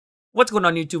What's going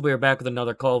on YouTube? We're back with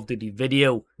another Call of Duty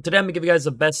video. Today I'm going to give you guys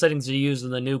the best settings to use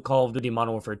in the new Call of Duty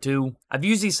Modern Warfare 2. I've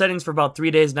used these settings for about 3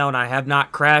 days now and I have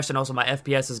not crashed, and also my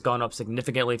FPS has gone up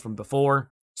significantly from before.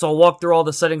 So I'll walk through all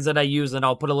the settings that I use and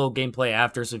I'll put a little gameplay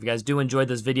after. So if you guys do enjoy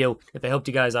this video, if I helped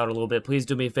you guys out a little bit, please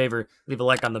do me a favor, leave a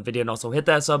like on the video and also hit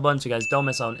that sub button so you guys don't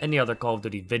miss out on any other Call of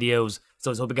Duty videos.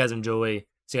 So I hope you guys enjoy.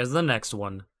 See you guys in the next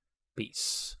one.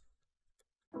 Peace.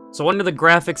 So under the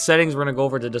graphics settings, we're going to go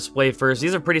over the display first.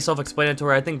 These are pretty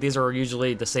self-explanatory. I think these are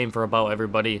usually the same for about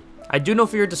everybody. I do know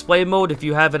for your display mode, if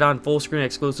you have it on full screen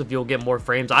exclusive, you'll get more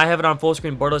frames. I have it on full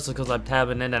screen borderless because I'm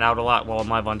tabbing in and out a lot while I'm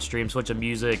live on stream, switching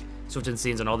music, switching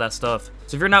scenes, and all that stuff.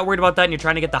 So if you're not worried about that and you're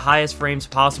trying to get the highest frames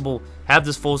possible, have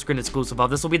this full screen exclusive off.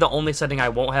 This will be the only setting I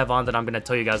won't have on that I'm going to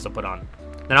tell you guys to put on.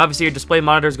 Then obviously your display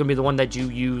monitor is going to be the one that you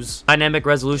use. Dynamic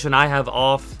resolution I have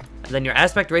off. And then your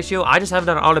aspect ratio, I just have it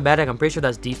on automatic. I'm pretty sure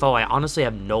that's default. I honestly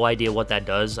have no idea what that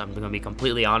does. I'm going to be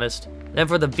completely honest. Then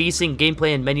for the VSync,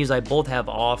 gameplay, and menus, I both have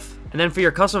off. And then for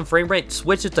your custom frame rate,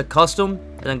 switch it to custom,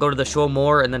 and then go to the show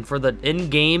more. And then for the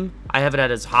in-game, I have it at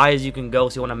as high as you can go,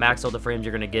 so you want to max out the frames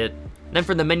you're going to get. And then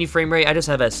for the menu frame rate, I just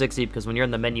have it at 60, because when you're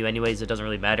in the menu anyways, it doesn't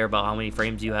really matter about how many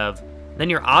frames you have. Then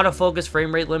your autofocus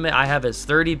frame rate limit, I have as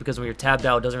 30, because when you're tabbed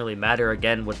out, it doesn't really matter,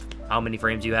 again, with how many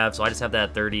frames you have, so I just have that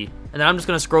at 30. And then I'm just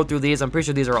going to scroll through these. I'm pretty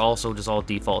sure these are also just all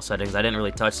default settings. I didn't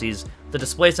really touch these. The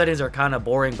display settings are kind of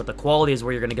boring, but the quality is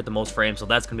where you're going to get the most frames, so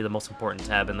that's going to be the most important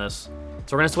tab in this.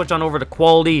 So we're going to switch on over to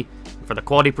quality. For the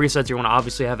quality presets, you want to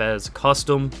obviously have it as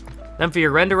custom. Then for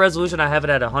your render resolution, I have it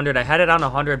at 100. I had it on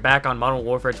 100 back on Modern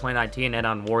Warfare 2019 and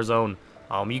on Warzone.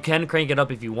 You can crank it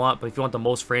up if you want, but if you want the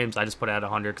most frames, I just put it at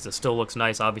 100 because it still looks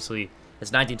nice. Obviously,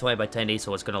 it's 1920 by 1080,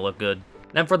 so it's going to look good.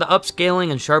 Then for the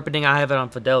upscaling and sharpening, I have it on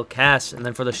Fidel Cast. And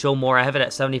then for the show more, I have it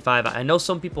at 75. I know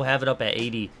some people have it up at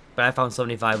 80, but I found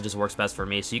 75 just works best for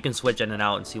me. So you can switch in and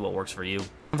out and see what works for you.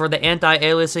 And for the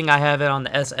anti-aliasing, I have it on the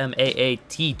SMAA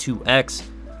T2X.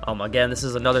 Again, this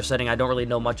is another setting I don't really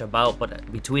know much about, but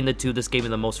between the two, this gave me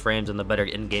the most frames and the better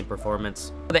in-game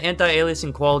performance. For the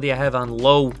anti-aliasing quality, I have on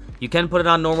low. You can put it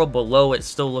on normal, but low, it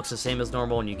still looks the same as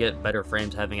normal, and you get better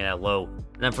frames having it at low.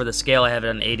 And then for the scale, I have it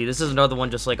on 80. This is another one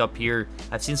just like up here.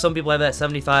 I've seen some people have it at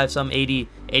 75, some 80.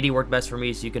 80 worked best for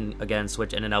me, so you can, again,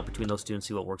 switch in and out between those two and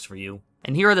see what works for you.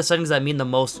 And here are the settings that mean the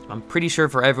most. I'm pretty sure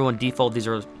for everyone, default, these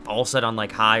are all set on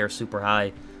like high or super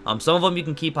high. Some of them you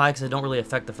can keep high because they don't really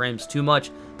affect the frames too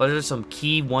much, but there's some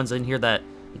key ones in here that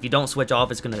if you don't switch off,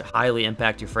 it's going to highly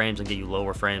impact your frames and get you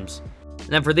lower frames. And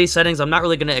then for these settings, I'm not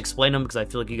really going to explain them because I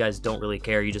feel like you guys don't really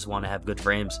care. You just want to have good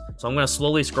frames. So I'm going to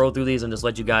slowly scroll through these and just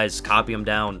let you guys copy them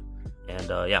down.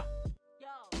 And yeah.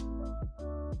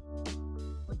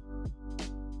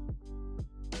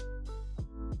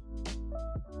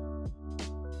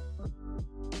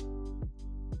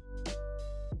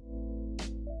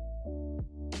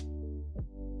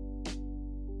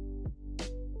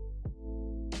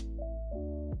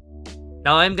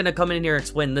 Now I'm going to come in here and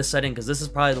explain this setting because this is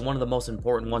probably one of the most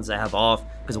important ones that I have off.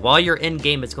 Because while you're in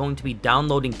game, it's going to be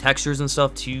downloading textures and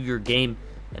stuff to your game.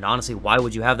 And honestly, why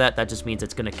would you have that? That just means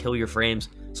it's going to kill your frames.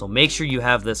 So make sure you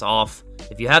have this off.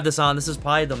 If you have this on, this is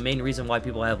probably the main reason why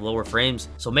people have lower frames.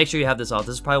 So make sure you have this off.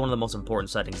 This is probably one of the most important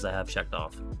settings that I have checked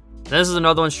off. And this is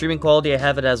another one, streaming quality. I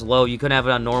have it as low. You could have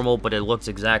it on normal, but it looks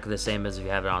exactly the same as if you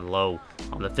have it on low.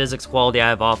 The physics quality I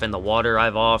have off, and the water I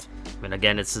have off. And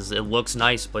again, it looks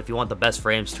nice, but if you want the best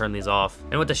frames, turn these off.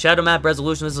 And with the shadow map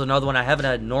resolution, this is another one. I have it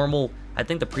at normal. I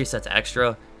think the preset's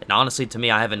extra. And honestly, to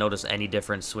me, I haven't noticed any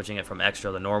difference switching it from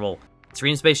extra to normal.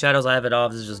 Screen space shadows, I have it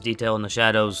off. This is just detail in the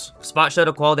shadows. Spot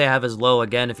shadow quality I have is low.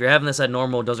 Again, if you're having this at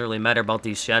normal, it doesn't really matter about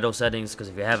these shadow settings, because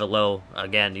if you have it low,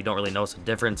 again, you don't really notice a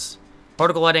difference.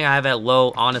 Particle lighting I have at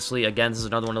low. Honestly, again, this is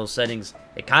another one of those settings.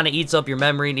 It kind of eats up your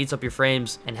memory and eats up your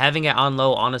frames. And having it on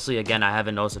low, honestly, again, I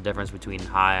haven't noticed a difference between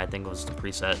high. I think it was the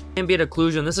preset. Ambient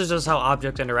occlusion. This is just how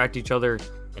objects interact with each other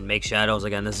and make shadows.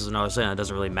 Again, this is another setting that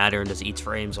doesn't really matter and just eats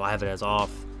frames, so I have it as off.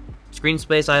 Screen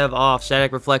space I have off.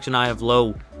 Static reflection I have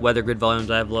low. Weather grid volumes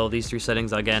I have low. These three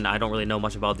settings, again, I don't really know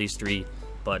much about these three,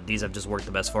 but these have just worked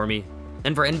the best for me.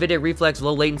 And for NVIDIA Reflex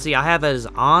low latency, I have it as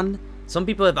on. Some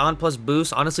people have on plus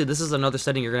boost. Honestly, this is another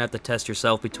setting you're going to have to test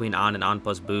yourself between on and on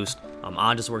plus boost.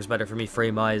 On just works better for me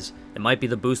frame-wise. It might be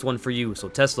the boost one for you, so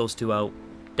test those two out.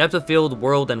 Depth of field,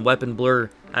 world, and weapon blur.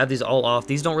 I have these all off.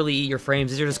 These don't really eat your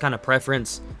frames. These are just kind of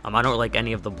preference. I don't like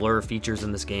any of the blur features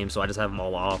in this game, so I just have them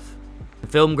all off.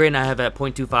 Film grain I have at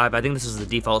 0.25. I think this is the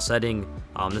default setting.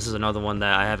 This is another one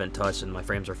that I haven't touched and my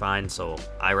frames are fine, so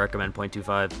I recommend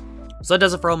 0.25. So that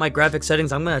does it for all my graphic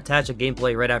settings. I'm going to attach a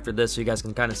gameplay right after this so you guys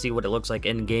can kind of see what it looks like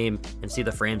in game and see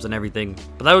the frames and everything.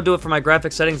 But that would do it for my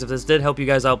graphic settings. If this did help you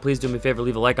guys out, please do me a favor,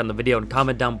 leave a like on the video and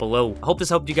comment down below. I hope this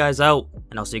helped you guys out,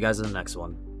 and I'll see you guys in the next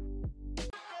one.